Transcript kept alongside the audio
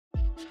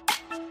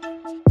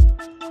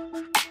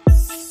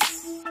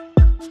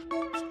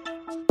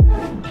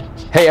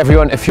Hey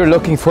everyone, if you're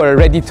looking for a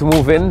ready to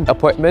move in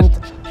apartment,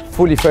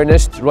 fully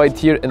furnished right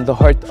here in the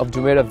heart of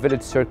Jumeirah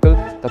Village Circle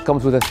that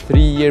comes with a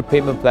 3-year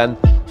payment plan,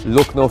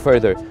 look no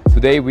further.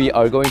 Today we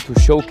are going to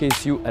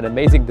showcase you an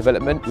amazing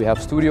development. We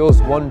have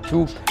studios, 1,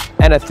 2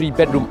 and a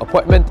 3-bedroom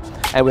apartment,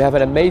 and we have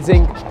an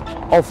amazing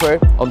offer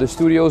on the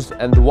studios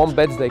and the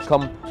 1-beds. They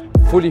come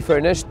fully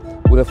furnished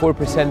with a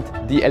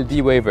 4%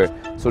 DLD waiver.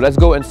 So let's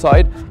go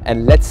inside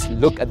and let's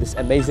look at this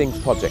amazing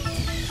project.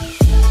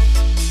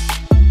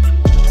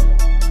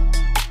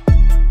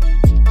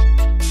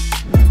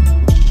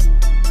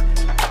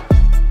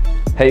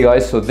 Hey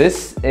guys, so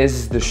this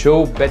is the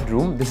show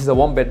bedroom. This is a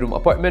 1-bedroom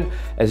apartment.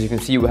 As you can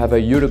see, we have a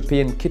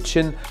European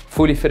kitchen,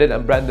 fully fitted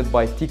and branded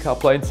by TRAKHEESI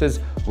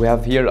appliances. We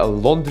have here a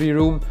laundry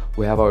room,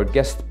 we have our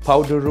guest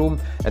powder room,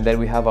 and then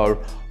we have our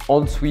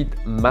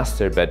ensuite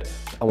master bed.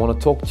 I want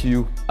to talk to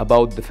you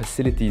about the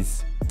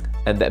facilities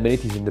and the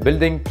amenities in the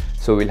building.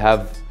 So we'll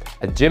have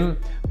a gym,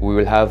 we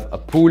will have a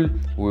pool,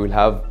 we will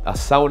have a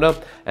sauna,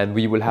 and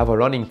we will have a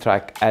running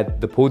track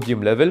at the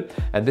podium level.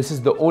 And this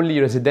is the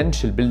only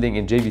residential building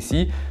in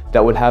JVC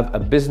that will have a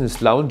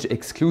business lounge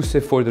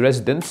exclusive for the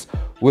residents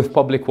with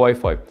public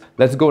Wi-Fi.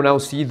 Let's go now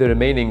see the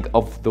remaining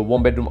of the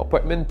 1-bedroom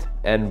apartment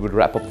and we'll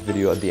wrap up the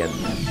video at the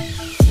end.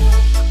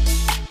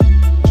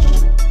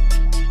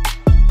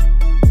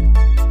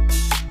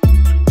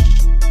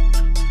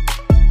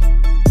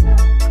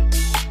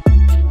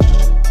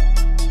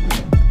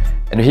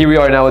 And here we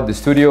are now at the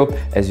studio.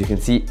 As you can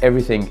see,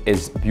 everything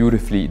is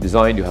beautifully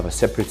designed. You have a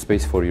separate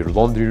space for your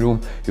laundry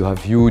room. You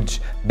have huge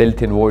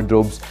built-in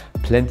wardrobes,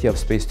 plenty of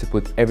space to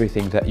put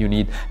everything that you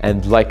need.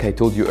 And like I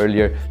told you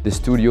earlier, the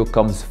studio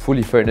comes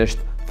fully furnished,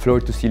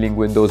 floor-to-ceiling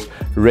windows,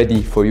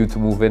 ready for you to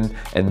move in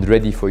and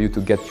ready for you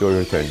to get your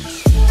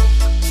returns.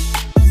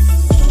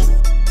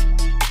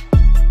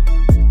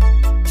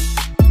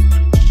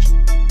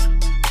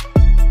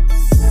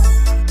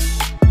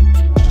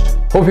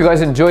 Hope you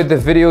guys enjoyed the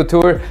video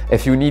tour.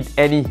 If you need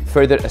any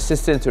further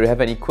assistance or you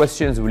have any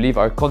questions, we'll leave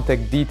our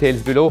contact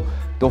details below.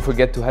 Don't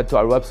forget to head to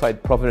our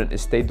website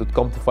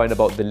providentestate.com to find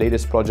about the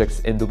latest projects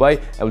in Dubai,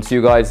 and we'll see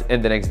you guys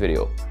in the next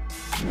video.